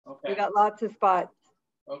Okay. We got lots of spots.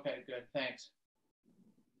 Okay, good, thanks.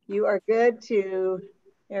 You are good to,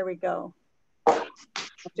 there we go. I'm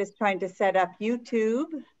just trying to set up YouTube.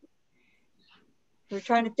 We're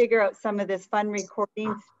trying to figure out some of this fun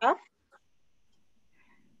recording stuff.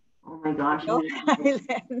 Oh my gosh.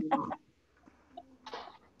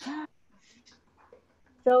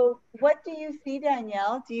 So what do you see,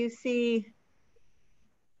 Danielle? Do you see?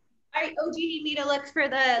 Oh, do you need me to look for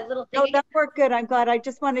the little thing? No, that worked good. I'm glad. I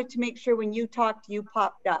just wanted to make sure when you talked, you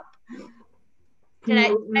popped up. Did I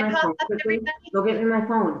pop up, everybody? Go get me my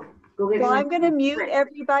phone. Go get me So my I'm going to mute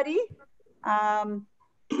everybody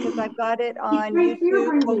because I've got it on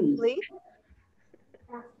YouTube, hopefully.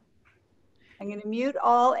 I'm going to mute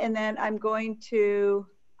all, and then I'm going to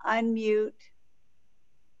unmute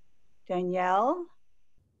Danielle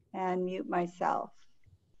and mute myself.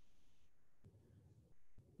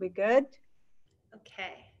 We good?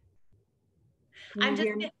 Okay. I can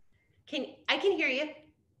hear you.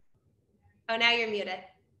 Oh, now you're muted.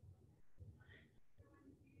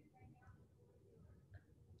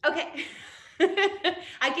 Okay.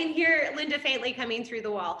 I can hear Linda faintly coming through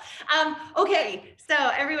the wall. Okay, so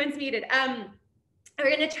everyone's muted. We're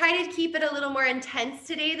gonna try to keep it a little more intense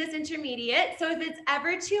today, this intermediate. So if it's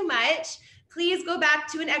ever too much, please go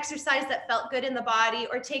back to an exercise that felt good in the body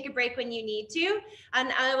or take a break when you need to.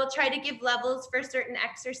 And I will try to give levels for certain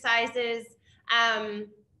exercises.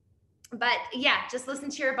 But yeah, just listen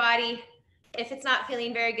to your body. If it's not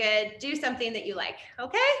feeling very good, do something that you like,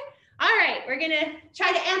 okay? All right, we're gonna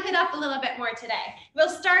try to amp it up a little bit more today. We'll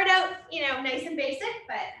start out, nice and basic,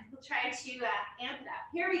 but we'll try to amp it up.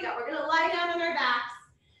 Here we go. We're gonna lie down on our backs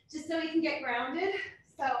just so we can get grounded.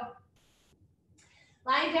 So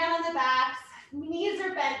lying down on the backs, knees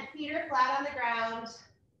are bent, feet are flat on the ground.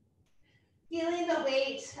 Feeling the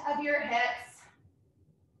weight of your hips.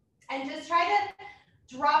 And just try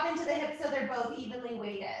to drop into the hips so they're both evenly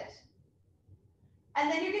weighted. And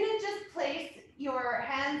then you're gonna just place your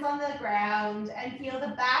hands on the ground and feel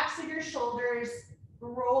the backs of your shoulders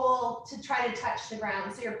roll to try to touch the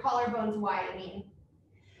ground, so your collarbone's widening.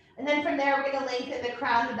 And then from there, we're gonna lengthen the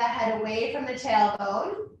crown of the head away from the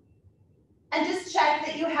tailbone. And just check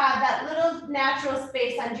that you have that little natural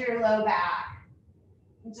space under your low back.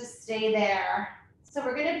 And just stay there. So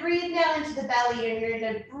we're gonna breathe now into the belly, and you're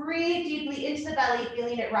gonna breathe deeply into the belly,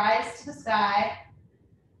 feeling it rise to the sky.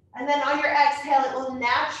 And then on your exhale, it will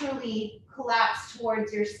naturally collapse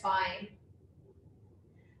towards your spine.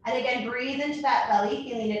 And again, breathe into that belly,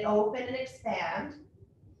 feeling it open and expand.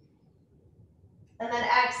 And then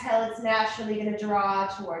exhale, it's naturally going to draw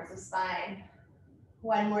towards the spine.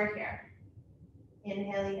 One more here.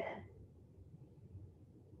 Inhaling in.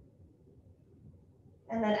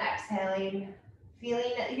 And then exhaling,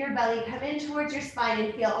 feeling your belly come in towards your spine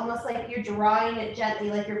and feel almost like you're drawing it gently,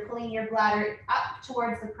 like you're pulling your bladder up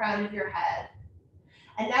towards the crown of your head.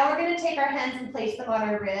 And now we're going to take our hands and place them on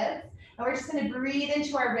our ribs. And we're just going to breathe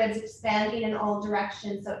into our ribs, expanding in all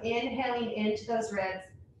directions. So inhaling into those ribs.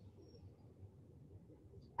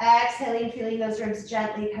 Exhaling, feeling those ribs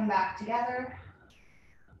gently come back together.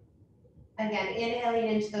 Again, inhaling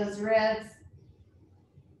into those ribs.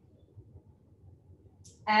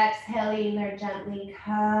 Exhaling, they're gently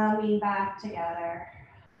coming back together.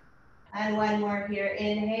 And one more here,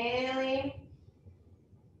 inhaling.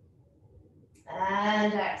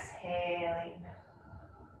 And exhaling.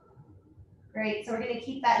 Great, so we're going to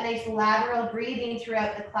keep that nice lateral breathing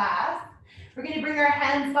throughout the class. We're going to bring our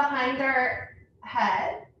hands behind our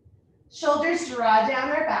head, shoulders draw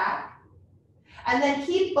down our back, and then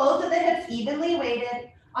keep both of the hips evenly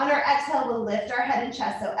weighted. On our exhale, we'll lift our head and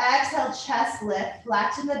chest. So exhale, chest lift,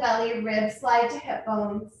 flatten the belly, ribs slide to hip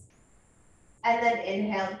bones, and then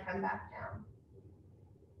inhale and come back down.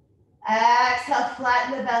 Exhale,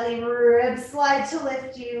 flatten the belly, ribs slide to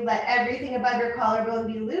lift you. Let everything above your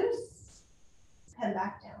collarbone be loose. Come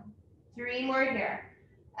back down. 3 more here.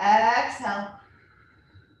 Exhale.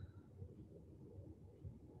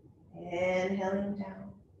 Inhaling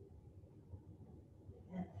down.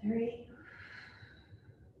 And 3.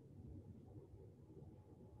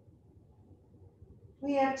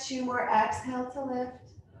 We have 2 more. Exhale to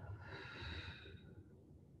lift.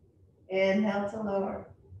 Inhale to lower.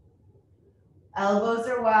 Elbows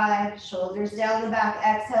are wide, shoulders down the back.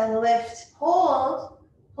 Exhale, lift, hold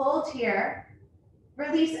here.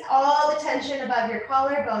 Release all the tension above your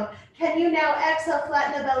collarbone. Can you now exhale,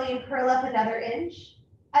 flatten the belly and curl up another inch?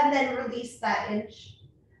 And then release that inch.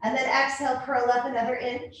 And then exhale, curl up another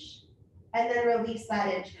inch. And then release that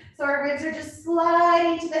inch. So our ribs are just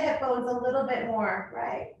sliding to the hip bones a little bit more,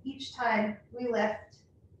 right? Each time we lift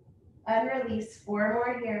and release. 4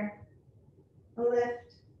 more here.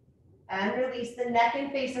 Lift and release. The neck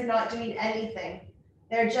and face are not doing anything.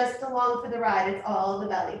 They're just along for the ride. It's all the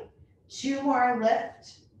belly. 2 more,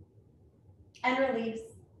 lift and release.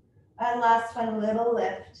 And last one, little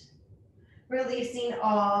lift. Releasing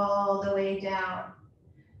all the way down.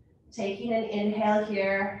 Taking an inhale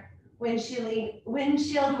here.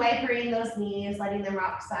 Windshield wipering those knees, letting them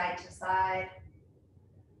rock side to side.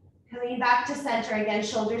 Coming back to center again,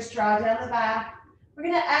 shoulders draw down the back. We're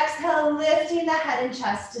gonna exhale, lifting the head and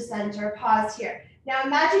chest to center. Pause here. Now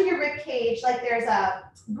imagine your rib cage like there's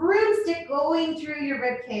a broomstick going through your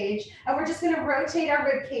rib cage, and we're just gonna rotate our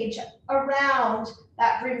rib cage around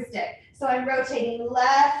that broomstick. So I'm rotating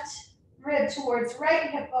left rib towards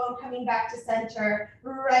right hip bone, coming back to center,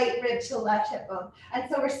 right rib to left hip bone. And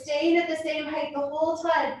so we're staying at the same height the whole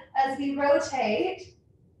time as we rotate.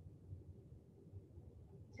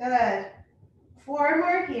 Good. 4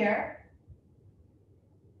 more here.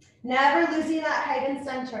 Never losing that height and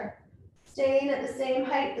center. Staying at the same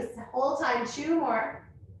height this whole time. 2 more.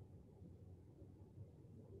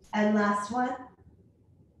 And last one.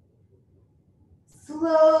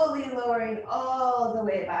 Slowly lowering all the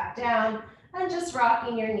way back down and just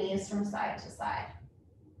rocking your knees from side to side.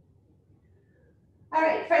 All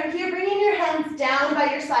right, from here, bringing your hands down by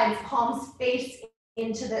your sides, palms face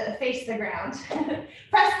the ground.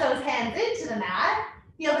 Press those hands into the mat.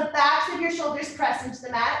 Feel the backs of your shoulders press into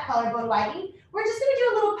the mat, collarbone widening. We're just gonna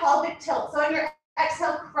do a little pelvic tilt. So on your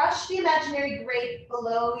exhale, crush the imaginary grape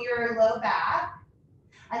below your low back.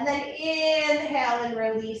 And then inhale and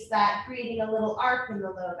release that, creating a little arc in the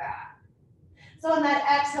low back. So on that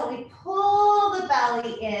exhale, we pull the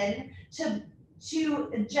belly in to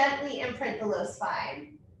gently imprint the low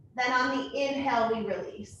spine. Then on the inhale, we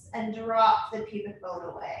release and drop the pubic bone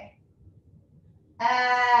away.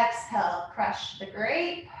 Exhale, crush the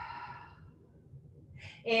grape.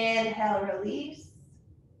 Inhale, release.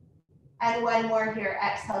 And one more here.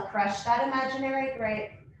 Exhale, crush that imaginary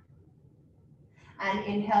grape. And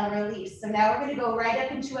inhale, release. So now we're going to go right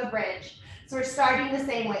up into a bridge. So we're starting the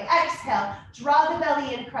same way. Exhale, draw the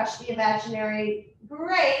belly in, crush the imaginary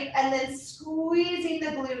grape, and then squeezing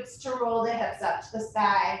the glutes to roll the hips up to the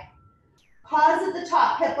sky. Pause at the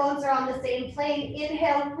top, hip bones are on the same plane.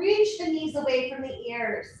 Inhale, reach the knees away from the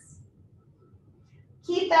ears.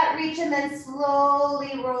 Keep that reach and then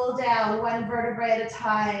slowly roll down 1 vertebrae at a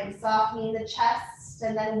time, softening the chest,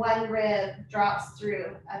 and then 1 rib drops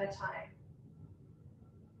through at a time.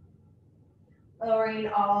 Lowering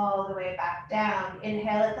all the way back down.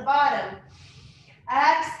 Inhale at the bottom.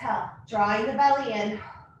 Exhale, drawing the belly in,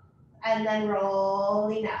 and then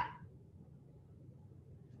rolling up.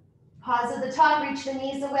 Pause at the top, reach the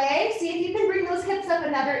knees away. See if you can bring those hips up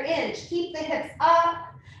another inch. Keep the hips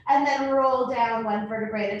up, and then roll down 1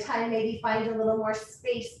 vertebrae at a time. Maybe find a little more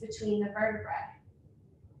space between the vertebrae.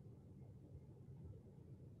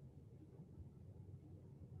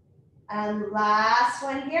 And last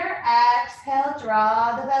one here, exhale,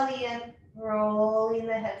 draw the belly in, rolling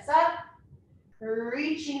the hips up,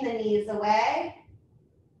 reaching the knees away,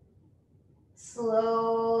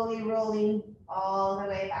 slowly rolling all the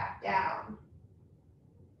way back down.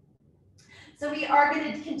 So we are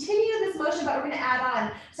going to continue this motion, but we're going to add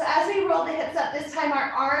on. So as we roll the hips up, this time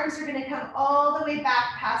our arms are going to come all the way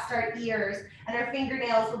back past our ears, and our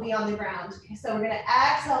fingernails will be on the ground. Okay, so we're going to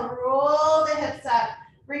exhale, roll the hips up,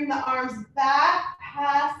 bring the arms back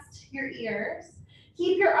past your ears.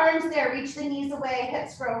 Keep your arms there, reach the knees away,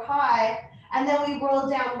 hips grow high, and then we roll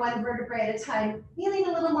down 1 vertebrae at a time, feeling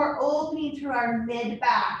a little more opening through our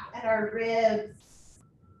mid-back and our ribs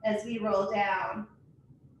as we roll down.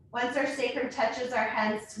 Once our sacrum touches, our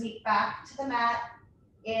hands sweep back to the mat.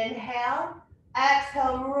 Inhale,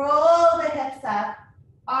 exhale, roll the hips up,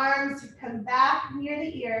 arms come back near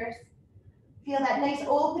the ears. Feel that nice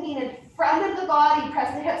opening in front of the body.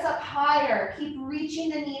 Press the hips up higher. Keep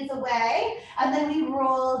reaching the knees away. And then we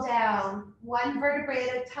roll down 1 vertebrae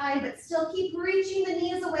at a time, but still keep reaching the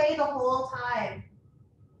knees away the whole time.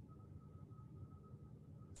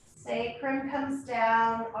 Sacrum comes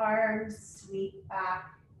down, arms sweep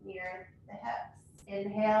back near the hips.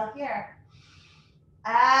 Inhale here.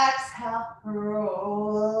 Exhale,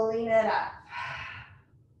 rolling it up.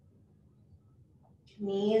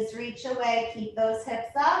 Knees reach away, keep those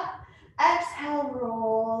hips up. Exhale,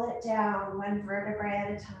 roll it down 1 vertebrae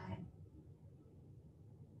at a time.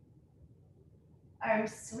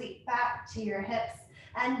 Arms sweep back to your hips.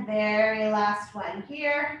 And very last one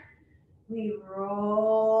here. We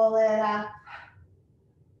roll it up.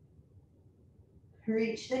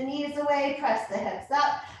 Reach the knees away, press the hips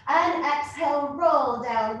up, and exhale, roll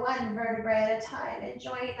down 1 vertebrae at a time,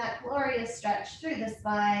 enjoying that glorious stretch through the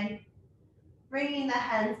spine. Bringing the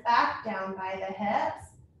hands back down by the hips.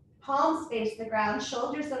 Palms face the ground,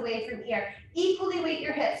 shoulders away from ear. Equally weight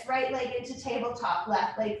your hips, right leg into tabletop,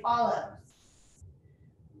 left leg follows.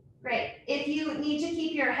 Great. If you need to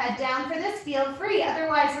keep your head down for this, feel free.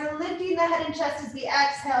 Otherwise, we're lifting the head and chest as we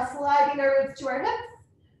exhale, sliding our ribs to our hips.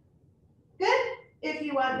 Good. If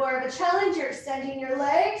you want more of a challenge, you're extending your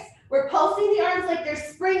legs. We're pulsing the arms like they're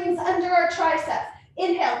springs under our triceps.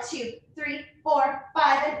 Inhale, 2, 3, 4,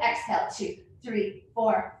 5, and exhale, 2, 3,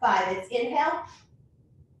 4, 5. It's inhale.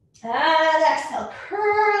 And exhale,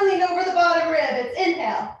 curling over the bottom rib. It's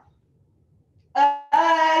inhale.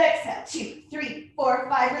 And exhale, 2, 3, 4,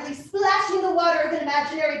 5. Really splashing the water of an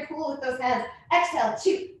imaginary pool with those hands. Exhale,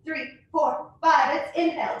 2, 3, 4, 5. It's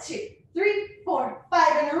inhale, 2, 3, 4,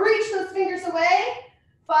 5. And reach those fingers away.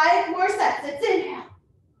 5 more sets. It's inhale.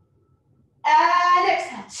 And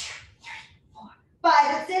exhale, 2, 3, 4,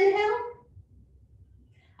 5. It's inhale.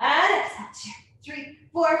 And exhale, 2, 3,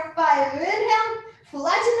 4, 5. Inhale.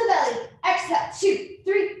 Flatten the belly. Exhale, 2,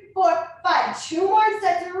 3, 4, 5. 2 more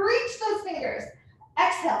sets. Reach those fingers.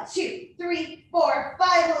 Exhale, 2, 3, 4,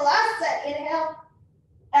 5. Last set. Inhale.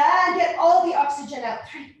 And get all the oxygen out.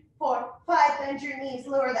 3, 4, 5. Bend your knees.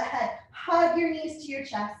 Lower the head. Hug your knees to your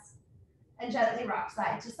chest. And gently rock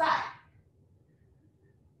side to side.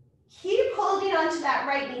 Keep holding onto that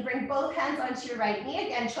right knee. Bring both hands onto your right knee.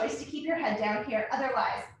 Again, choice to keep your head down here.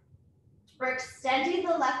 Otherwise, we're extending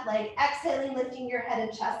the left leg, exhaling, lifting your head and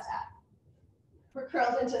chest up. We're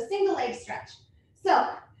curled into a single leg stretch. So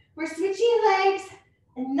we're switching legs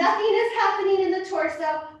and nothing is happening in the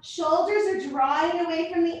torso. Shoulders are drawing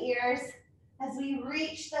away from the ears as we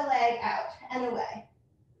reach the leg out and away.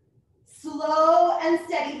 Slow and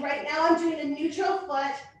steady. Right now I'm doing a neutral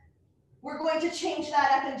foot. We're going to change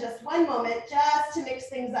that up in just one moment just to mix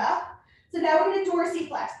things up. So now we're going to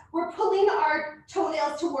dorsiflex. We're pulling our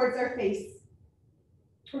toenails towards our face.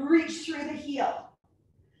 Reach through the heel.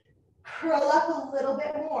 Curl up a little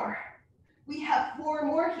bit more. We have 4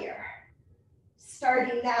 more here.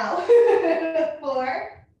 Starting now.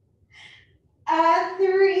 4. And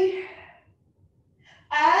 3.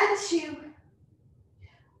 And 2.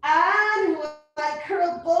 And 1.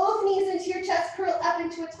 Curl both knees into your chest. Curl up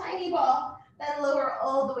into a tiny ball. Then lower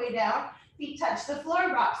all the way down. Feet touch the floor,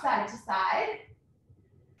 rock side to side.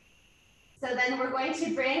 So then we're going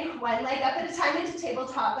to bring one leg up at a time into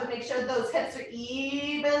tabletop, but make sure those hips are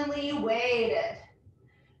evenly weighted.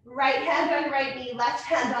 Right hand on right knee, left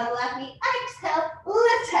hand on left knee. Exhale,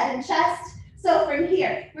 lift head and chest. So from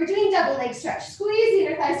here, we're doing double leg stretch. Squeeze the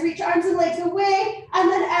inner thighs, reach arms and legs away, and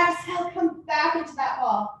then exhale, come back into that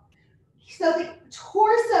ball. So the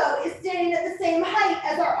torso is staying at the same height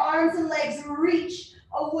as our arms and legs reach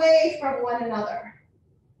away from one another.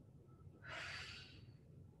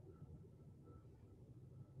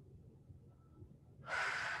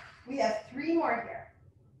 We have 3 more here.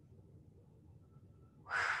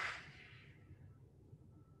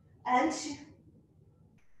 And 2.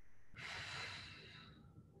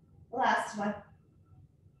 Last one.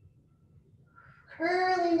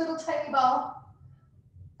 Curling little tiny ball.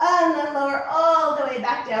 And then lower all the way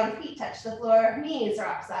back down. Feet touch the floor. Knees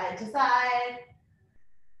rock side to side.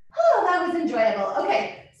 Oh, that was enjoyable.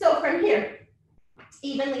 Okay, so from here,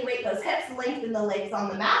 evenly weight those hips, lengthen the legs on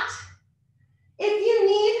the mat. If you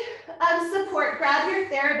need support, grab your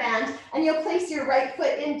TheraBand and you'll place your right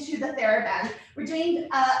foot into the TheraBand. We're doing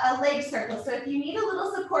a leg circle. So if you need a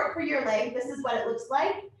little support for your leg, this is what it looks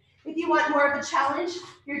like. If you want more of a challenge,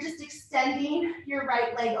 you're just extending your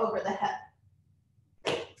right leg over the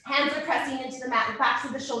hip. Hands are pressing into the mat, the backs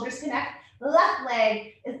of the shoulders connect. Left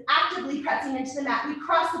leg is actively pressing into the mat. We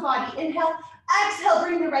cross the body, inhale, exhale,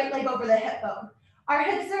 bring the right leg over the hip bone. Our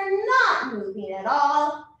hips are not moving at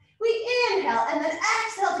all. We inhale and then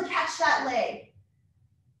exhale to catch that leg.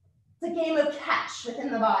 It's a game of catch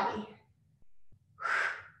within the body.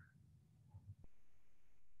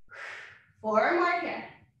 4 more here.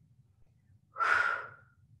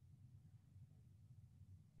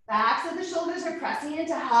 Backs of the shoulders are pressing in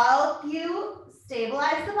to help you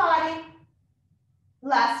stabilize the body.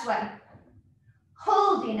 Last one.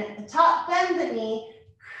 Holding at the top, bend the knee,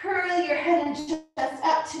 curl your head and chest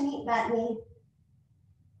up to meet that knee.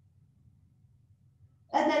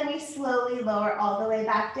 And then we slowly lower all the way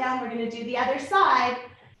back down. We're going to do the other side.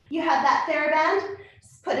 You have that TheraBand,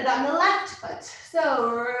 put it on the left foot.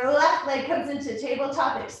 So left leg comes into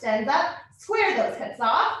tabletop, extends up, square those hips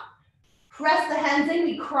off. Press the hands in,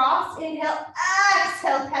 we cross, inhale,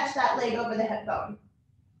 exhale, catch that leg over the hip bone.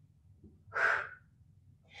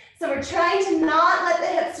 So we're trying to not let the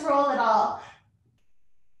hips roll at all.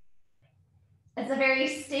 It's a very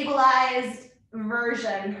stabilized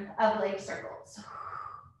version of leg circles.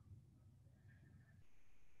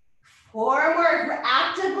 4 more.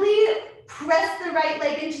 Actively press the right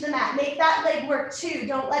leg into the mat. Make that leg work too.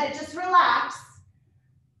 Don't let it just relax.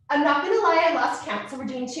 I'm not gonna lie, I lost count, so we're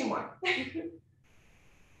doing 2 more.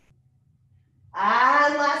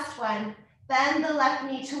 And last one. Bend the left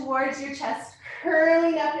knee towards your chest,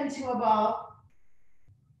 curling up into a ball.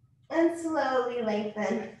 And slowly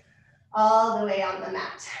lengthen all the way on the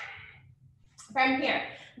mat. From here,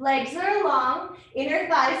 legs are long, inner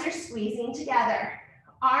thighs are squeezing together.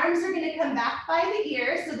 Arms are gonna come back by the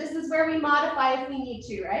ears, so this is where we modify if we need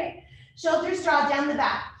to, right? Shoulders draw down the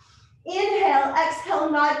back. Inhale, exhale,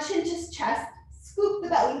 nod chin to chest, scoop the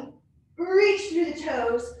belly, reach through the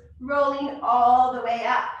toes, rolling all the way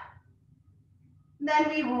up. Then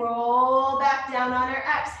we roll back down on our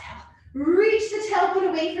exhale. Reach the tailbone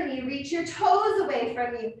away from you, reach your toes away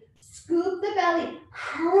from you. Scoop the belly,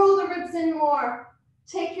 curl the ribs in more.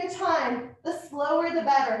 Take your time, the slower the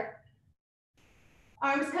better.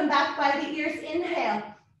 Arms come back by the ears, inhale.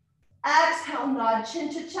 Exhale, nod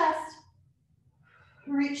chin to chest.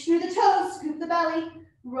 Reach through the toes, scoop the belly,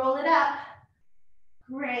 roll it up.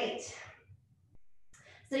 Great.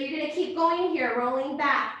 So you're gonna keep going here, rolling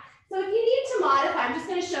back. So if you need to modify, I'm just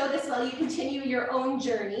gonna show this while you continue your own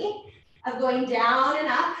journey of going down and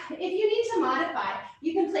up. If you need to modify,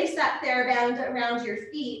 you can place that TheraBand around your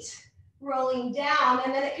feet, rolling down,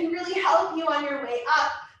 and then it can really help you on your way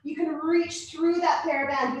up. You can reach through that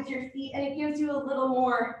TheraBand with your feet, and it gives you a little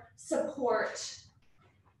more support.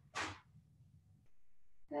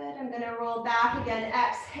 Good, I'm gonna roll back again,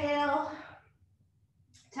 exhale,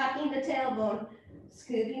 tucking the tailbone,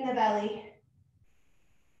 scooping the belly.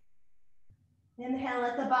 Inhale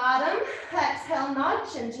at the bottom, exhale, nod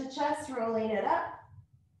chin to chest, rolling it up.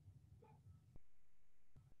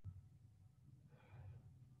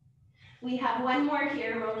 We have 1 more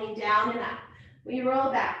here, rolling down and up. We roll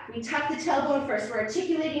back, we tuck the tailbone first. We're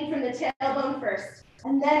articulating from the tailbone first.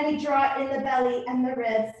 And then we draw in the belly and the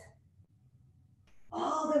ribs.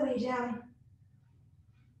 All the way down.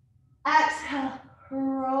 Exhale,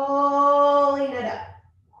 rolling it up.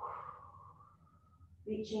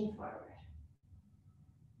 Reaching forward.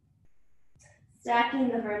 Stacking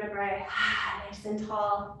the vertebrae, nice and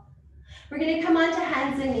tall. We're gonna come onto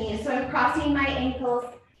hands and knees. So I'm crossing my ankles,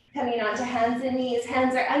 coming onto hands and knees.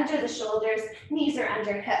 Hands are under the shoulders, knees are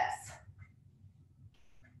under hips.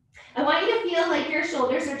 I want you to feel like your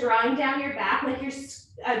shoulders are drawing down your back, like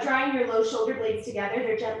you're drawing your low shoulder blades together.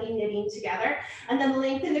 They're gently knitting together. And then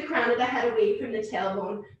lengthen the crown of the head away from the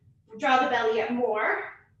tailbone. Draw the belly up more.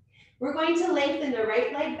 We're going to lengthen the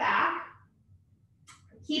right leg back.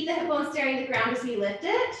 Keep the hip bone staring the ground as we lift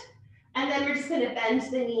it. And then we're just going to bend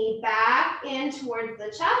the knee back in towards the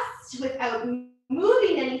chest without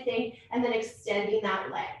moving anything, and then extending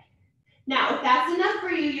that leg. Now, if that's enough for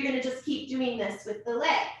you, you're going to just keep doing this with the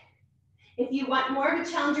leg. If you want more of a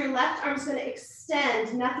challenge, your left arm's going to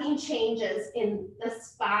extend. Nothing changes in the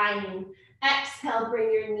spine. Exhale,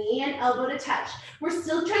 bring your knee and elbow to touch. We're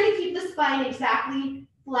still trying to keep the spine exactly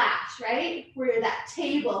flat, right? We're at that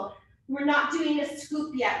table. We're not doing a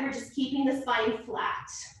scoop yet. We're just keeping the spine flat.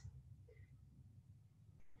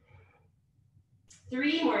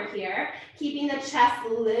 3 more here. Keeping the chest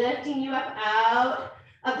lifting you up out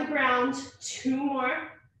of the ground. 2 more.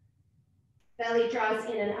 Belly draws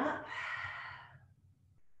in and up.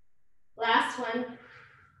 Last one.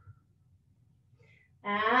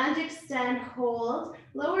 And extend, hold.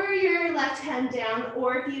 Lower your left hand down,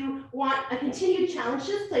 or if you want a continued challenge,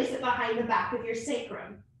 just place it behind the back of your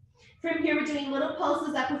sacrum. From here, we're doing little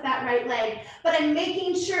pulses up with that right leg, but I'm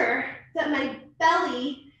making sure that my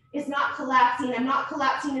belly is not collapsing. I'm not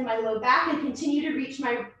collapsing in my low back, and continue to reach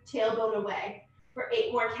my tailbone away for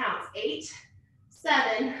 8 more counts. 8,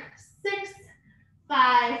 7, 6,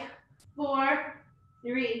 5, 4,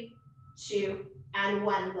 3, 2, and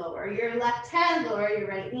 1. Lower your left hand, lower your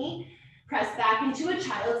right knee. Press back into a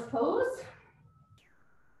child's pose.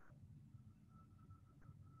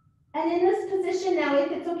 And in this position now,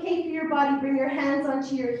 if it's okay for your body, bring your hands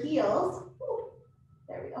onto your heels. Ooh,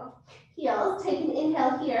 there we go. Heels, take an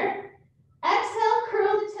inhale here. Exhale,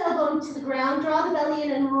 curl the tailbone to the ground, draw the belly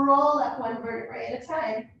in and roll up 1 vertebrae at a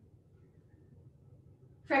time.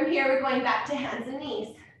 From here, we're going back to hands and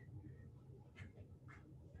knees.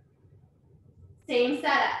 Same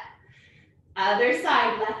setup. Other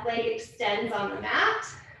side, left leg extends on the mat.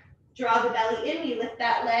 Draw the belly in, we lift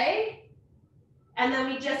that leg. And then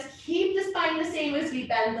we just keep the spine the same as we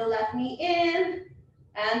bend the left knee in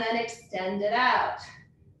and then extend it out.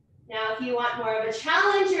 Now, if you want more of a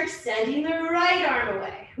challenge, you're extending the right arm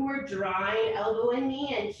away. We're drawing elbow and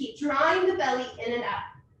knee in. Keep drawing the belly in and up.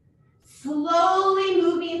 Slowly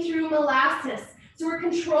moving through molasses. So we're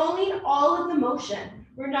controlling all of the motion.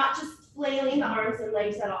 We're not just flailing the arms and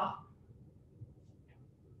legs at all.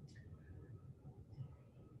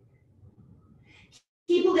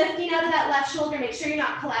 Keep lifting out of that left shoulder. Make sure you're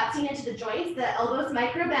not collapsing into the joints. The elbows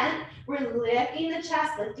micro bent. We're lifting the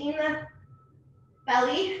chest, lifting the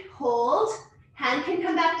belly. Hold. Hand can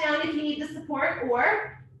come back down if you need the support,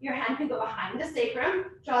 or your hand can go behind the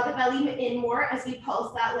sacrum. Draw the belly in more as we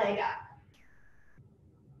pulse that leg up.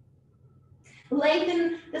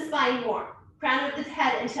 Lengthen the spine more. Crown of the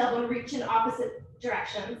head and tailbone reach in opposite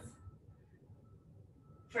directions.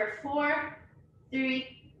 For 4, 3,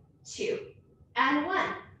 2, and 1.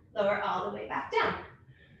 Lower all the way back down.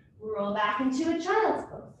 Roll back into a child's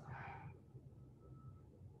pose.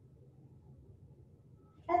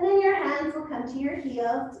 And then your hands will come to your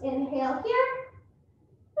heels. Inhale here.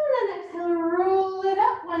 And then exhale, roll it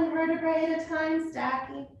up 1 vertebrae at a time,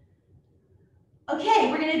 stacking.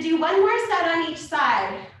 Okay, we're gonna do 1 more set on each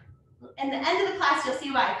side. In the end of the class, you'll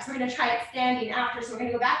see why, because we're gonna try it standing after. So we're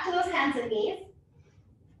gonna go back to those hands and knees.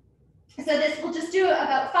 So this, we'll just do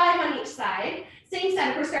about 5 on each side. Same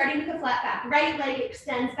setup, we're starting with a flat back. Right leg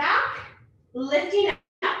extends back, lifting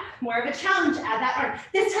up. More of a challenge, add that arm.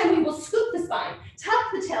 This time we will scoop the spine,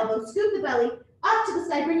 tuck the tailbone, scoop the belly, up to the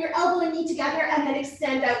side, bring your elbow and knee together, and then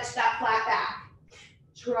extend out to that flat back.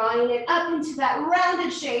 Drawing it up into that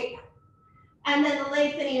rounded shape, and then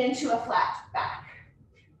lengthening into a flat back.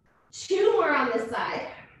 2 more on this side.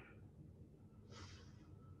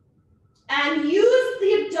 And use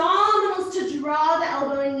the abdominals to draw the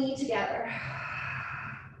elbow and knee together.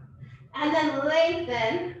 And then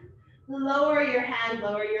lengthen, lower your hand,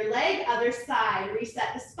 lower your leg, other side,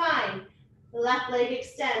 reset the spine. Left leg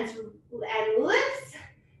extends and lifts,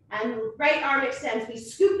 and right arm extends. We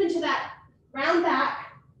scoop into that round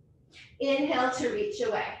back. Inhale to reach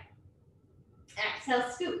away. Exhale,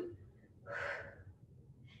 scoop.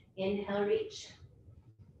 Inhale, reach.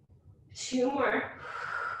 2 more.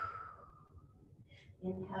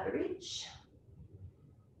 Inhale, reach.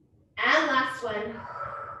 And last one.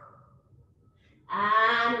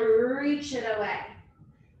 And reach it away.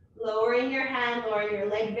 Lowering your hand, lowering your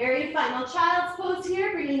leg. Very final child's pose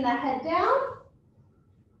here. Bringing the head down.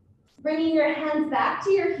 Bringing your hands back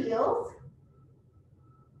to your heels.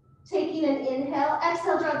 Taking an inhale.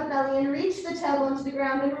 Exhale, draw the belly and reach the tailbone to the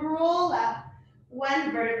ground and roll up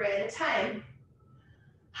 1 vertebrae at a time.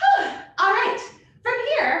 All right. From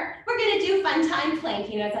here, we're going to do fun time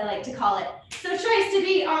planking, as I like to call it. So choice to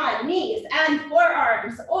be on knees and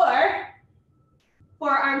forearms, or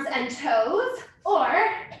forearms and toes, or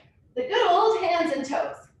the good old hands and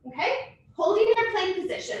toes, okay? Holding your plank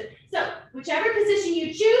position. So whichever position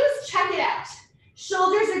you choose, check it out.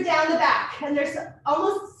 Shoulders are down the back, and they're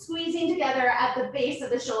almost squeezing together at the base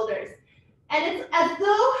of the shoulders. And it's as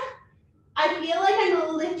though I feel like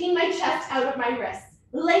I'm lifting my chest out of my wrists.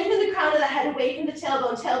 Lengthen the crown of the head away from the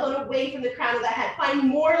tailbone, tailbone away from the crown of the head. Find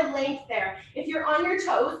more length there. If you're on your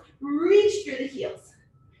toes, reach through the heels.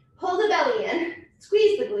 Pull the belly in,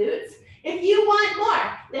 squeeze the glutes. If you want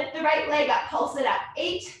more, lift the right leg up, pulse it up.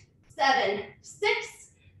 8, 7,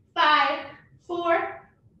 6, 5, 4,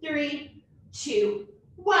 3, 2,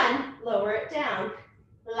 1. Lower it down.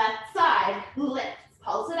 Left side, lifts,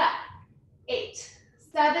 pulse it up. 8,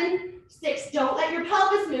 7, 6. Don't let your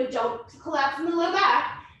pelvis move. Don't collapse in the low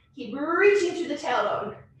back. Keep reaching through the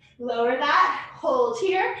tailbone. Lower that. Hold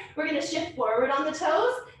here. We're going to shift forward on the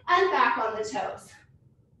toes and back on the toes.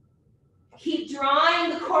 Keep drawing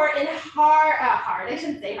the core in hard, I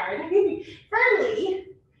shouldn't say hard, firmly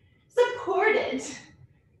supported.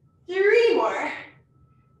 3 more.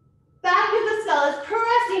 Back of the skull is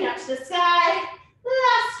pressing up to the sky.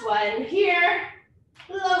 Last one here.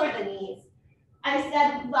 Lower the knees. I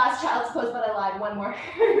said last child's pose, but I lied. 1 more.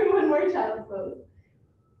 1 more child's pose.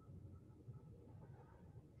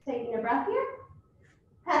 Taking a breath here.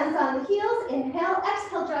 Hands on the heels. Inhale.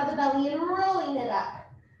 Exhale, draw the belly and rolling it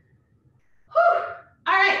up. Whew.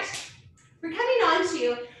 All right. We're coming on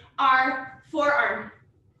to our forearm,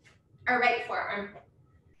 our right forearm.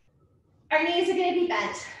 Our knees are going to be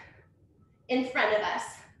bent in front of us.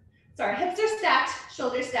 So our hips are stacked,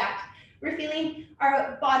 shoulders stacked. We're feeling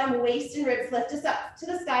our bottom waist and ribs lift us up to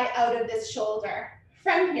the sky out of this shoulder.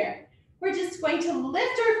 From here, we're just going to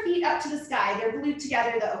lift our feet up to the sky. They're glued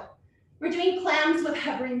together though. We're doing clams with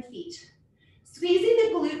hovering feet. Squeezing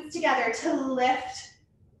the glutes together to lift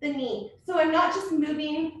the knee. So I'm not just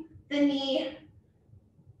moving the knee.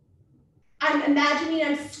 I'm imagining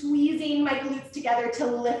I'm squeezing my glutes together to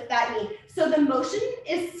lift that knee. So the motion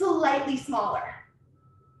is slightly smaller.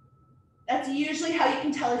 That's usually how you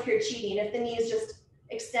can tell if you're cheating, if the knee is just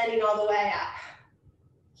extending all the way up.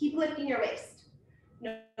 Keep lifting your waist.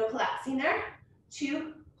 no collapsing there.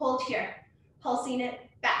 2, hold here. Pulsing it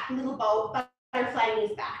back, little butterfly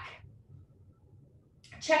knees back.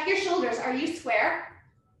 Check your shoulders, are you square?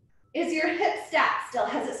 Is your hip stacked still?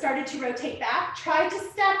 Has it started to rotate back? Try to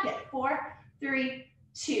stack it. 4, 3,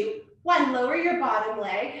 2, 1. Lower your bottom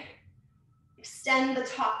leg. Extend the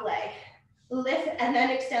top leg. Lift and then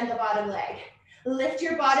extend the bottom leg. Lift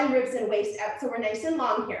your bottom ribs and waist out so we're nice and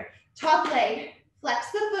long here. Top leg,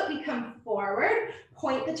 flex the foot, we come forward.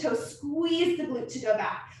 Point the toes, squeeze the glute to go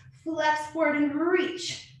back. Flex forward and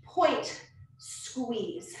reach. Point,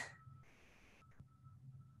 squeeze.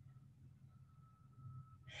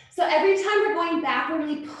 So every time we're going back, we're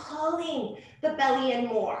really pulling the belly in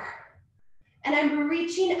more. And I'm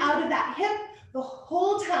reaching out of that hip the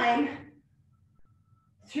whole time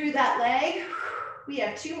through that leg. We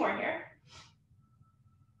have 2 more here.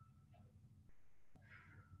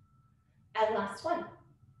 And last one.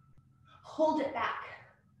 Hold it back.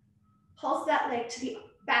 Pulse that leg to the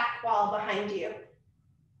back wall behind you.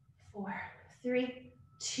 4, 3,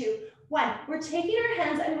 2, 1. We're taking our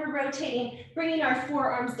hands and we're rotating, bringing our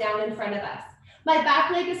forearms down in front of us. My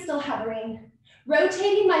back leg is still hovering.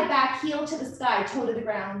 Rotating my back heel to the sky, toe to the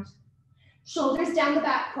ground. Shoulders down the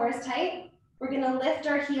back, core is tight. We're gonna lift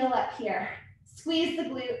our heel up here. Squeeze the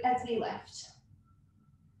glute as we lift.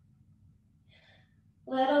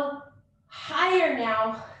 Little higher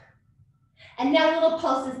now. And now little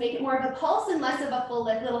pulses, make it more of a pulse and less of a full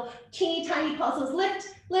lift. Little teeny tiny pulses,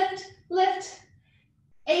 lift, lift, lift.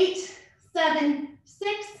 8, 7,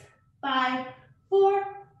 6, 5, 4,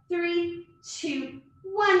 3, 2,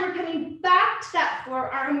 1. We're coming back to that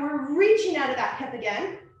forearm. We're reaching out of that hip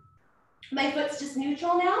again. My foot's just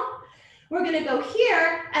neutral now. We're gonna go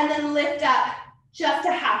here and then lift up just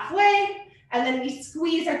to halfway. And then we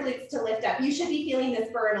squeeze our glutes to lift up. You should be feeling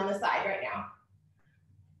this burn on the side right now.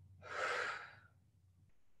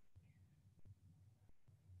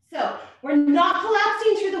 So we're not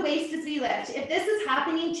collapsing through the waist as we lift. If this is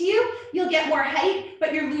happening to you, you'll get more height,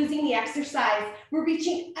 but you're losing the exercise. We're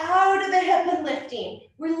reaching out of the hip and lifting.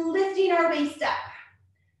 We're lifting our waist up.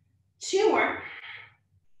 2 more.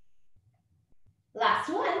 Last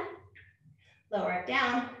one. Lower it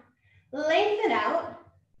down. Lengthen out.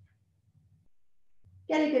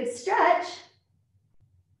 Get a good stretch.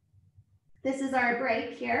 This is our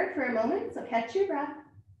break here for a moment, so catch your breath.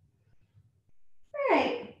 All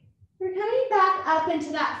right, we're coming back up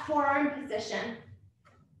into that forearm position.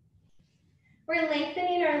 We're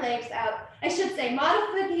lengthening our legs out. I should say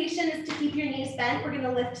modification is to keep your knees bent. We're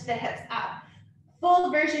gonna lift the hips up.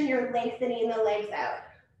 Full version, you're lengthening the legs out.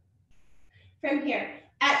 From here,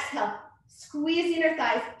 exhale, squeezing our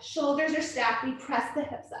thighs, shoulders are stacked, we press the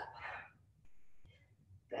hips up.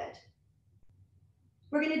 Good.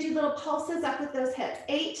 We're gonna do little pulses up with those hips.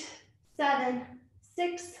 8, 7,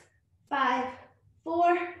 6, 5,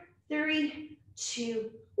 4, 3,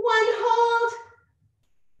 2, 1. Hold.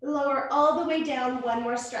 Lower all the way down. One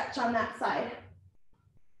more stretch on that side.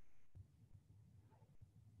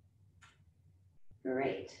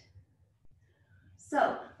 Great.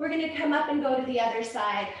 So we're gonna come up and go to the other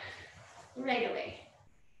side right away.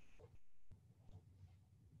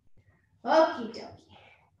 Okie dokie.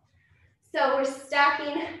 So we're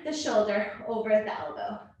stacking the shoulder over the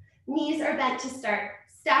elbow. Knees are bent to start.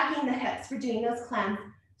 Stacking the hips. We're doing those clams.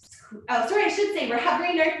 Oh, sorry, I should say we're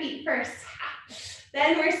hovering our feet first.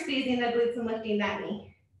 Then we're squeezing the glutes and lifting that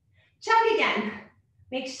knee. Check again.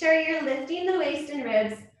 Make sure you're lifting the waist and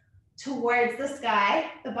ribs towards the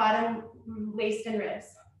sky, the bottom waist and ribs.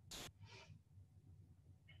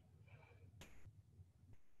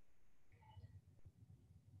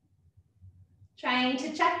 Trying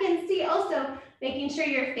to check and see also, making sure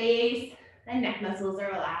your face and neck muscles are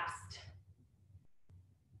relaxed.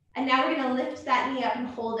 And now we're gonna lift that knee up and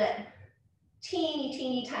hold it. Teeny,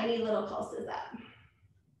 teeny, tiny little pulses up.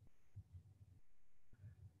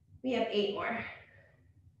 We have 8 more.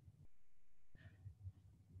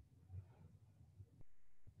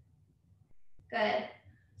 Good.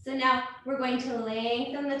 So now we're going to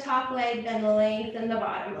lengthen the top leg, then lengthen the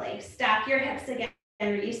bottom leg. Stack your hips again.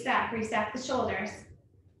 And restack the shoulders.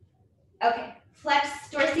 Okay, flex,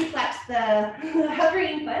 dorsiflex the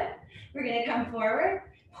hovering foot. We're gonna come forward,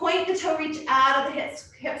 point the toe, reach out of the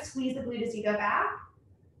hip, squeeze the glute as you go back.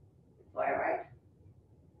 Forward,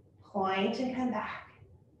 point and come back.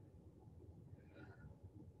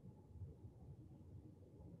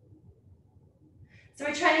 So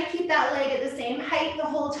we're trying to keep that leg at the same height the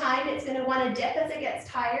whole time. It's gonna wanna dip as it gets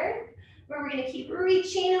tired, where we're gonna keep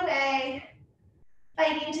reaching away,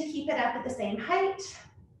 fighting to keep it up at the same height.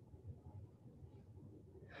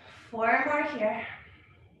 4 more here.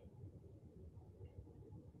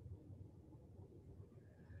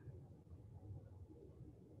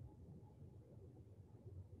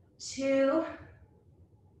 2,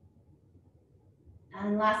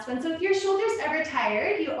 and last one. So if your shoulder's ever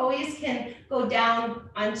tired, you always can go down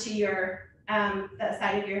onto your the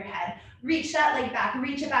side of your head. Reach that leg back,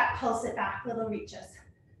 reach it back, pulse it back, little reaches.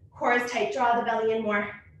 Core is tight, draw the belly in more.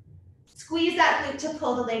 Squeeze that glute to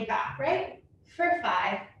pull the leg back, right? For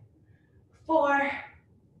 5, 4,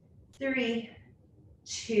 3,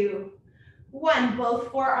 2, 1.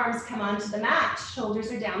 Both forearms come onto the mat.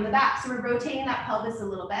 Shoulders are down the back. So we're rotating that pelvis a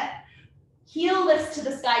little bit. Heel lifts to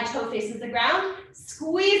the sky, toe faces the ground.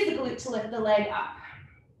 Squeeze the glute to lift the leg up.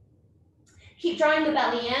 Keep drawing the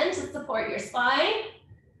belly in to support your spine.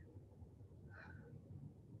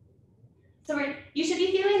 So you should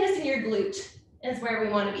be feeling this in your glute is where we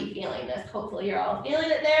want to be feeling this. Hopefully you're all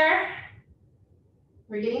feeling it there.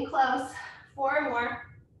 We're getting close. 4 more.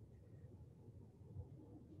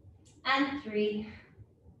 And 3,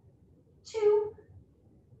 2,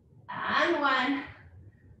 and 1.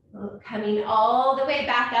 Coming all the way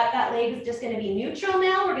back up. That leg is just going to be neutral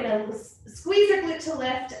now. We're going to squeeze our glute to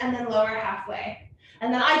lift and then lower halfway.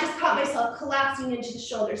 And then I just caught myself collapsing into the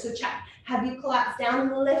shoulder. So check. Have you collapsed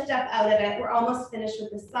down, lift up out of it. We're almost finished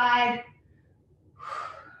with the side.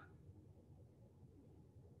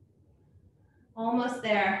 Almost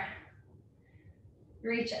there.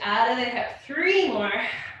 Reach out of the hip. 3 more.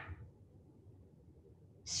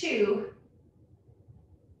 2,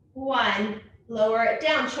 1. Lower it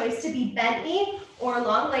down. Choice to be bent knee or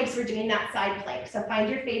long legs. We're doing that side plank. So find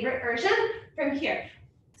your favorite version from here.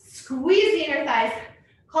 Squeeze the inner thighs.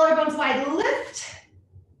 Collarbones wide. Lift.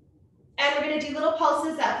 And we're going to do little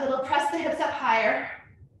pulses up. Little press the hips up higher.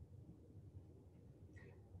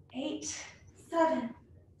 8, 7,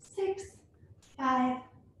 6, 5,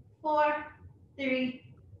 4, 3,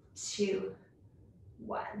 2,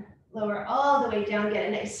 1. Lower all the way down. Get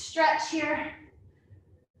a nice stretch here.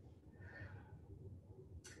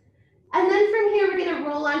 And then from here, we're going to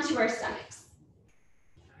roll onto our stomachs.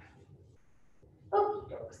 Oh,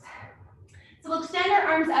 so we'll extend our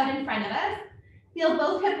arms out in front of us. Feel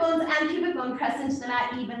both hip bones and pubic bone press into the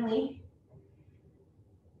mat evenly.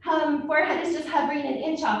 Forehead is just hovering an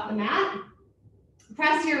inch off the mat.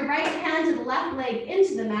 Press your right hand to the left leg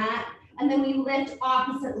into the mat, and then we lift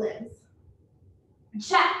opposite limbs.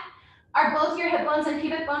 Check. Are both your hip bones and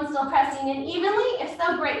pubic bones still pressing in evenly? If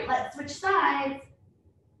so, great. Let's switch sides.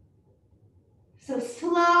 So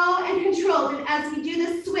slow and controlled. And as we do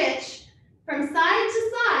the switch from side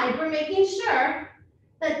to side, we're making sure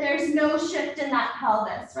that there's no shift in that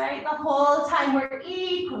pelvis, right? The whole time we're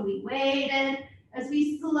equally weighted as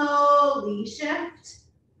we slowly shift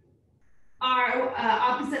our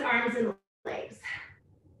opposite arms and legs.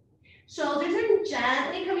 Shoulders are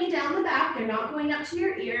gently coming down the back. They're not going up to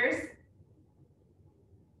your ears.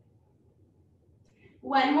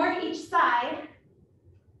 1 more each side.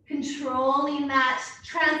 Controlling that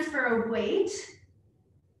transfer of weight.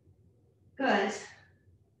 Good.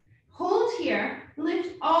 Hold here.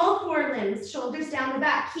 Lift all 4 limbs, shoulders down the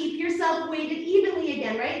back. Keep yourself weighted evenly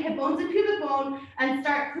again, right? Hip bones and pubic bone, and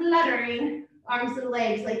start fluttering arms and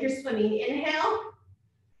legs like you're swimming. Inhale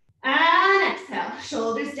and exhale.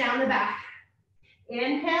 Shoulders down the back.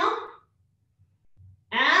 Inhale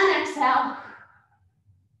and exhale.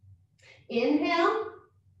 Inhale.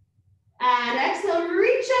 And exhale,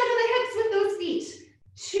 reach out of the hips with those feet.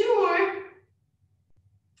 2 more.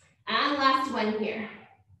 And last one here.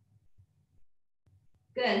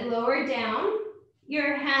 Good, lower down.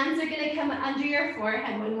 Your hands are gonna come under your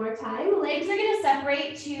forehead one more time. Legs are gonna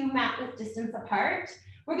separate to mat width distance apart.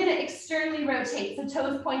 We're gonna externally rotate, so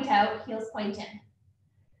toes point out, heels point in.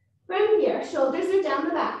 From here, shoulders are down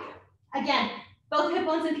the back. Again, both hip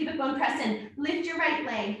bones and pubic bone press in. Lift your right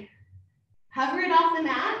leg. Hover it off the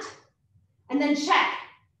mat. And then check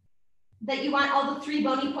that you want all the 3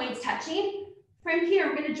 bony points touching. From here,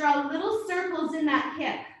 we're going to draw little circles in that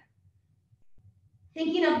hip.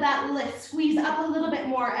 Thinking of that lift, squeeze up a little bit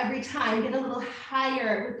more every time. Get a little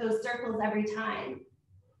higher with those circles every time.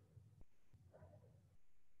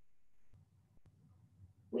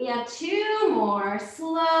 We have 2 more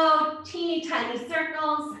slow, teeny tiny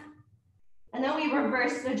circles. And then we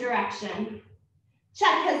reverse the direction.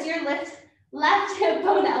 Check, has your left hip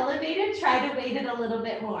bone elevated? Try to weight it a little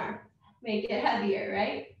bit more. Make it heavier,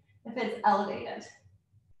 right? If it's elevated.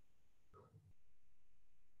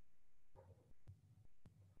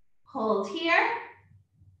 Hold here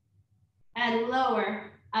and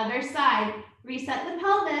lower. Other side. Reset the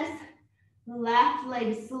pelvis. Left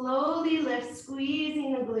leg slowly lift,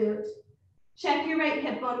 squeezing the glute. Check your right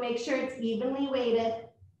hip bone. Make sure it's evenly weighted.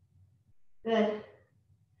 Good.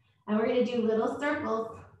 And we're going to do little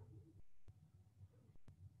circles.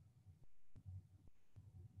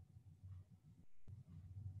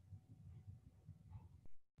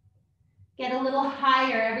 Get a little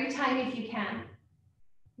higher every time if you can.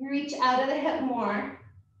 Reach out of the hip more.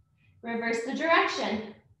 Reverse the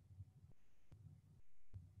direction.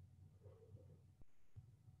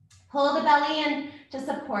 Pull the belly in to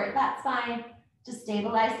support that spine, to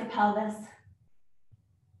stabilize the pelvis.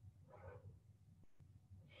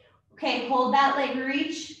 Okay, hold that leg,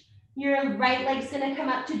 reach. Your right leg's gonna come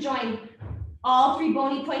up to join. All three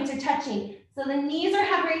bony points are touching. So the knees are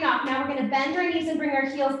hovering off. Now we're gonna bend our knees and bring our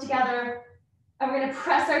heels together. And we're gonna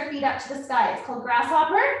press our feet up to the sky. It's called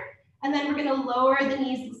grasshopper. And then we're gonna lower the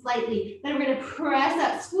knees slightly. Then we're gonna press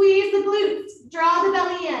up, squeeze the glutes, draw the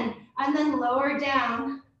belly in, and then lower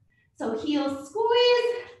down. So heels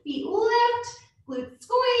squeeze, feet lift, glutes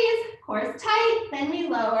squeeze, core tight, then we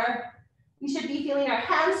lower. We should be feeling our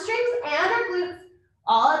hamstrings and our glutes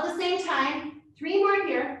all at the same time. 3 more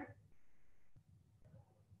here.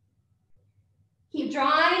 Keep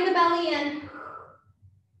drawing the belly in.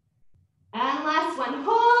 And last one,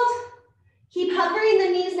 hold. Keep hovering the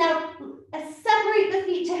knees now. Separate the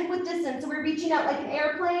feet to hip width distance. So we're reaching out like an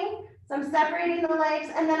airplane. So I'm separating the legs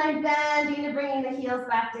and then I'm bending and bringing the heels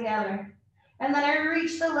back together. And then I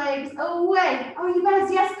reach the legs away. Oh, you guys,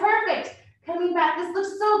 yes, perfect. Coming back, this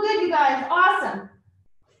looks so good, you guys, awesome.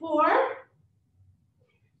 4.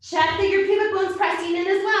 Check that your pubic bone's pressing in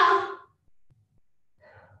as well.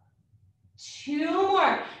 2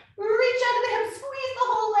 more. Reach out of the hip, squeeze the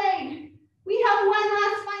whole leg. We have one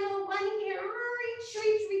last final one here. Reach,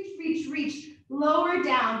 reach, reach, reach, reach. Lower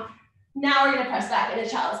down. Now we're gonna press back into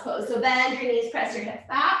child's pose. So bend your knees, press your hips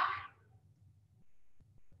back.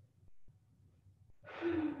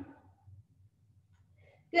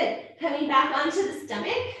 Good, coming back onto the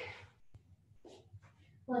stomach.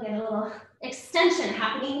 We'll get a little extension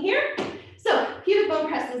happening here. So pubic bone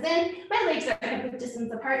presses in, my legs are hip width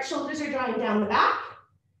distance apart, shoulders are drawing down the back.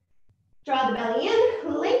 Draw the belly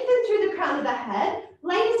in, lengthen through the crown of the head,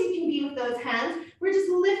 light as you can be with those hands. We're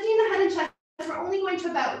just lifting the head and chest. We're only going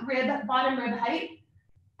to about bottom rib height,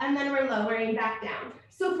 and then we're lowering back down.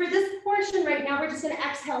 So for this portion right now, we're just gonna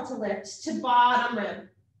exhale to lift to bottom rib.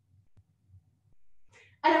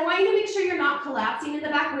 And I want you to make sure you're not collapsing in the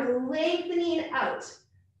back. We're lengthening out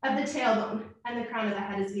of the tailbone and the crown of the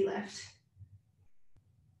head as we lift.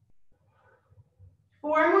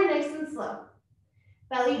 4 more, nice and slow.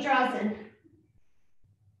 Belly draws in.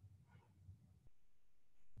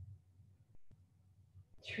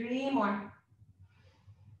 Three more.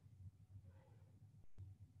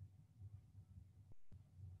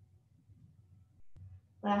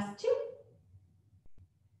 Last 2.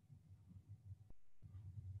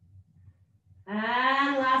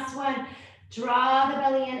 And last one. Draw the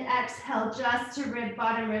belly in, exhale just to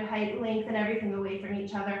bottom rib height, lengthen everything away from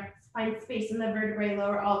each other. Find space in the vertebrae,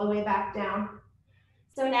 lower all the way back down.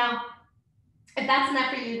 So now, if that's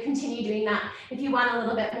enough for you, continue doing that. If you want a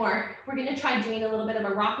little bit more, we're gonna try doing a little bit of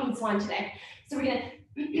a rocking swan today. So we're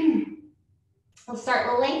gonna, we'll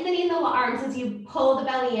start lengthening the arms as you pull the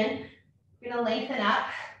belly in. We're gonna lengthen up.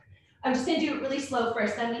 I'm just gonna do it really slow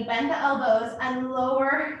first. Then we bend the elbows and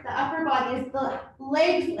lower the upper body as the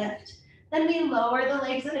legs lift. Then we lower the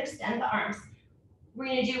legs and extend the arms. We're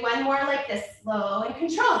gonna do one more like this, slow and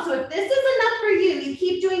controlled. So if this is enough for you, you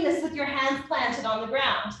keep doing this with your hands planted on the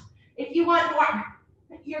ground. If you want more,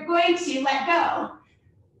 you're going to let go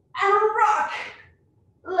and rock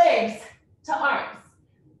legs to arms.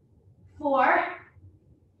 4,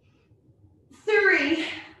 3,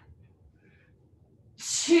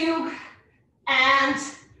 2, and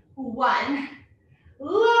 1.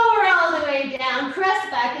 Lower all the way down, press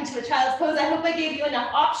back into a child's pose. I hope I gave you enough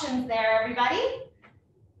options there, everybody.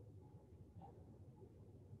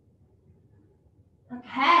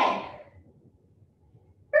 Okay.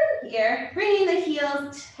 From here, bringing the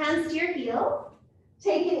heels, hands to your heel.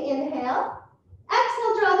 Take an inhale.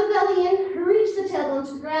 Exhale, draw the belly in, reach the tailbone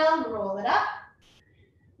to the ground, roll it up.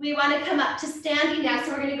 We want to come up to standing now,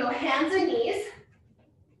 so we're going to go hands and knees.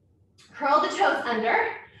 Curl the toes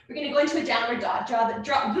under. We're going to go into a downward dog.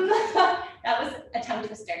 That was a tongue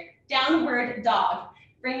twister. Downward dog.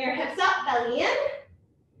 Bring your hips up, belly in.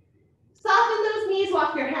 Soften those knees,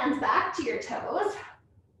 walk your hands back to your toes.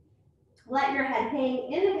 Let your head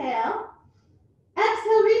hang, inhale.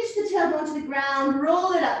 Exhale, reach the tailbone to the ground,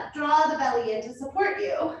 roll it up, draw the belly in to support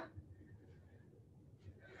you.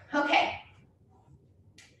 Okay.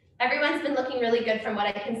 Everyone's been looking really good from what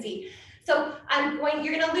I can see. So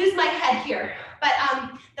you're gonna lose my head here, but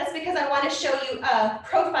that's because I wanna show you a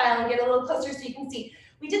profile and get a little closer so you can see.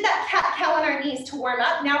 We did that cat-cow on our knees to warm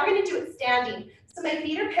up. Now we're gonna do it standing. So my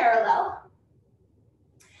feet are parallel.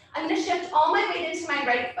 I'm gonna shift all my weight into my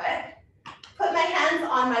right foot, put my hands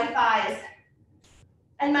on my thighs,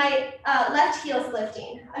 And my left heel is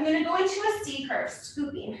lifting. I'm gonna go into a C curve,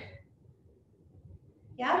 scooping.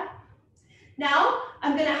 Yeah? Now,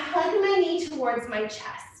 I'm gonna hug my knee towards my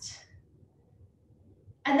chest.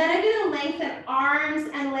 And then I'm gonna lengthen arms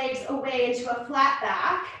and legs away into a flat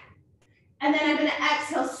back. And then I'm gonna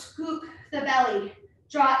exhale, scoop the belly,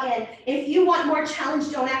 draw in. If you want more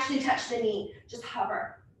challenge, don't actually touch the knee, just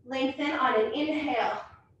hover. Lengthen on an inhale.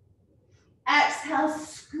 Exhale,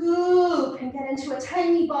 scoop and get into a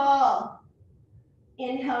tiny ball.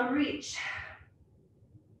 Inhale, reach.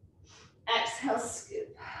 Exhale,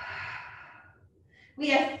 scoop. We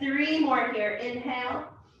have 3 more here. Inhale.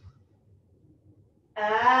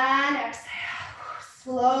 And exhale.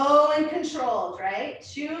 Slow and controlled, right?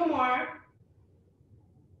 2 more.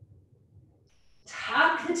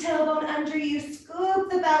 Tuck the tailbone under you, scoop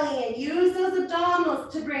the belly in. Use those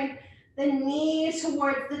abdominals to bring the knee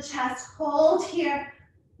towards the chest. Hold here.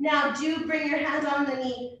 Now do bring your hand on the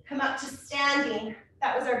knee. Come up to standing.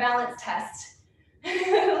 That was our balance test.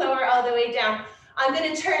 Lower all the way down. I'm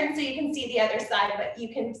going to turn so you can see the other side, but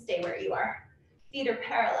you can stay where you are. Feet are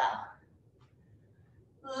parallel.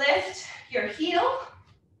 Lift your heel.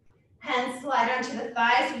 Hands slide onto the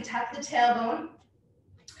thighs. We tuck the tailbone.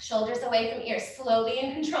 Shoulders away from ears, slowly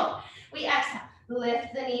in control. We exhale,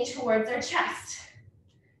 lift the knee towards our chest.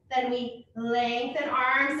 Then we lengthen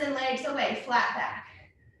arms and legs away, flat back.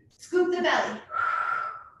 Scoop the belly.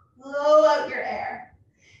 Blow out your air.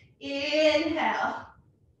 Inhale.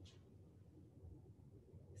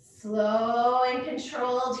 Slow and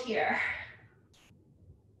controlled here.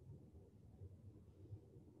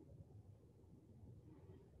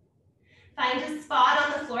 Find a spot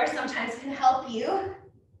on the floor, sometimes can help you.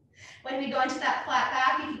 When we go into that flat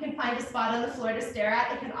back, if you can find a spot on the floor to stare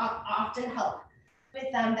at, it can often help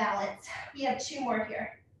with balance. We have 2 more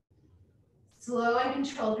here. Slow and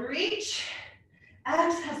controlled reach.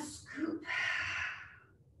 Exhale, scoop.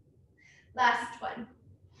 Last one.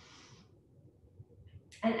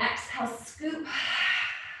 And exhale, scoop.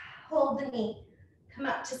 Hold the knee. Come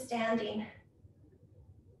up to standing.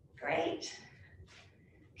 Great.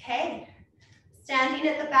 Okay. Standing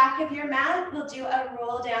at the back of your mat, we'll do a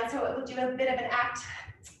roll down, so it will do a bit of an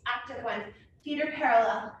active one. Feet are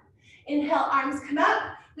parallel. Inhale, arms come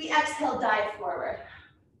up. We exhale, dive forward.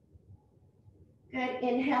 Good,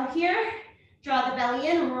 inhale here. Draw the belly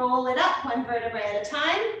in, roll it up, 1 vertebrae at a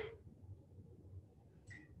time.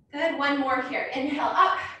 Good, 1 more here. Inhale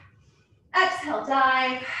up, exhale,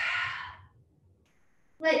 dive.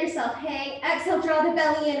 Let yourself hang. Exhale, draw the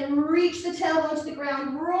belly in, reach the tailbone to the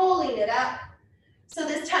ground, rolling it up. So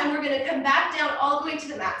this time we're gonna come back down all the way to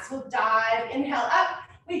the mat. So we'll dive, inhale up,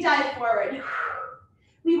 we dive forward.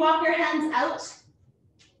 We walk our hands out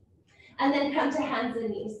and then come to hands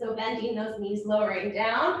and knees. So bending those knees, lowering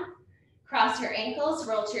down, cross your ankles,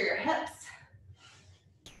 roll to your hips,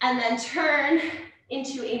 and then turn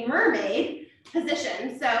into a mermaid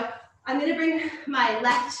position. So I'm gonna bring my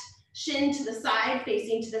left shin to the side,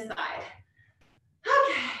 facing to the side.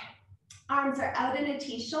 Okay. Arms are out in a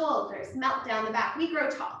T, shoulders melt down the back. We grow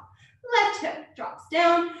tall. Left hip drops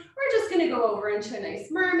down. We're just gonna go over into a nice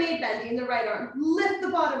mermaid, bending the right arm. Lift the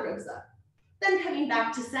bottom ribs up. Then coming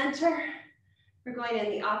back to center. We're going in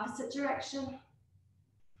the opposite direction.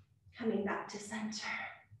 Coming back to center.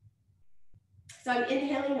 So I'm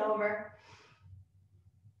inhaling over.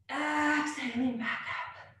 Exhaling back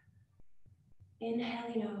up.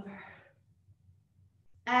 Inhaling over.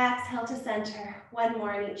 Exhale to center. 1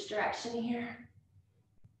 more in each direction here.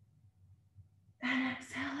 And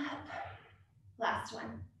exhale up. Last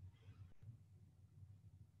one.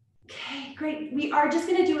 Okay, great. We are just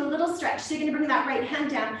gonna do a little stretch. So you're gonna bring that right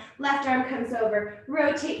hand down. Left arm comes over.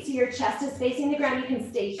 Rotate so your chest is facing the ground. You can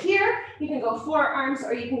stay here. You can go forearms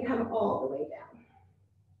or you can come all the way down.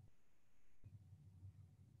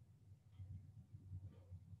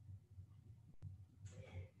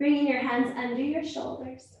 Bringing your hands under your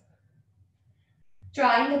shoulders.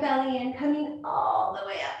 Drawing the belly in, coming all the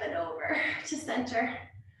way up and over to center.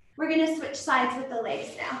 We're gonna switch sides with the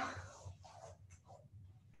legs now.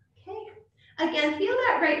 Okay, again, feel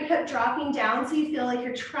that right hip dropping down so you feel like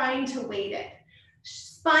you're trying to weight it.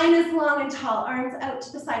 Spine is long and tall, arms out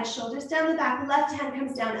to the side, shoulders down the back, left hand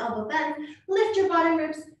comes down, elbow bend. Lift your bottom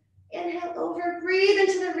ribs, inhale over, breathe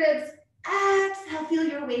into the ribs. Exhale, feel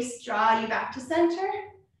your waist draw you back to center.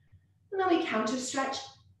 And then we counter stretch.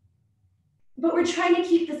 But we're trying to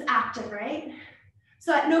keep this active, right?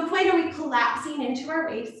 So at no point are we collapsing into our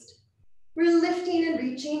waist. We're lifting and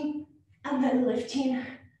reaching, and then lifting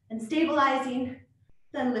and stabilizing,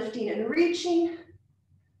 then lifting and reaching,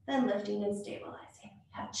 then lifting and stabilizing.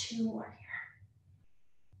 We have 2 more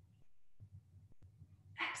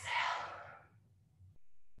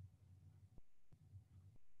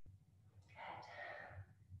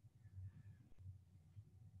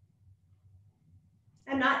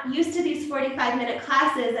not used to these 45-minute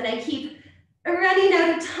classes and I keep running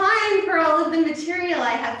out of time for all of the material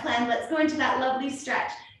I have planned. Let's go into that lovely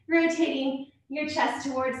stretch. Rotating your chest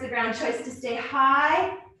towards the ground, choice to stay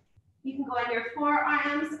high. You can go on your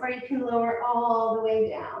forearms or you can lower all the way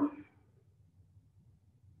down.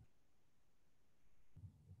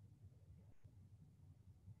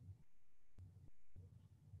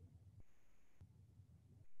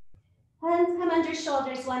 Hands come under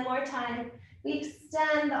shoulders one more time. We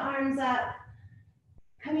extend the arms up,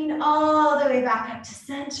 coming all the way back up to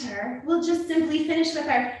center. We'll just simply finish with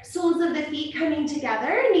our soles of the feet coming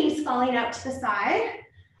together, knees falling out to the side.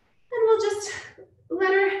 And we'll just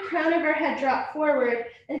let our crown of our head drop forward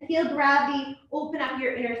and feel gravity open up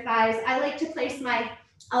your inner thighs. I like to place my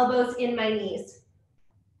elbows in my knees.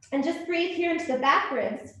 And just breathe here into the back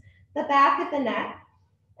ribs, the back of the neck.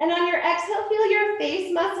 And on your exhale, feel your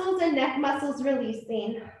face muscles and neck muscles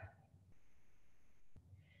releasing.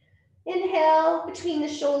 Inhale between the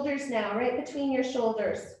shoulders now, right between your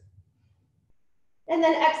shoulders. And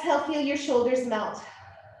then exhale, feel your shoulders melt,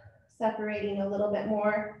 separating a little bit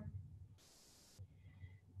more.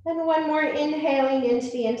 And one more, inhaling into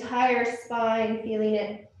the entire spine, feeling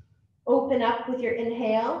it open up with your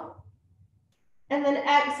inhale. And then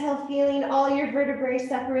exhale, feeling all your vertebrae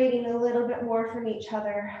separating a little bit more from each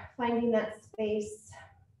other, finding that space.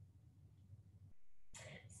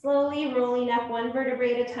 Slowly rolling up one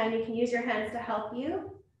vertebrae at a time. You can use your hands to help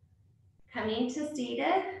you. Coming to seated.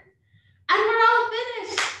 And we're all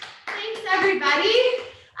finished. Thanks, everybody.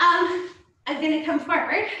 I'm gonna come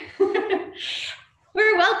forward.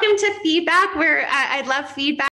 We're welcome to feedback. I'd love feedback.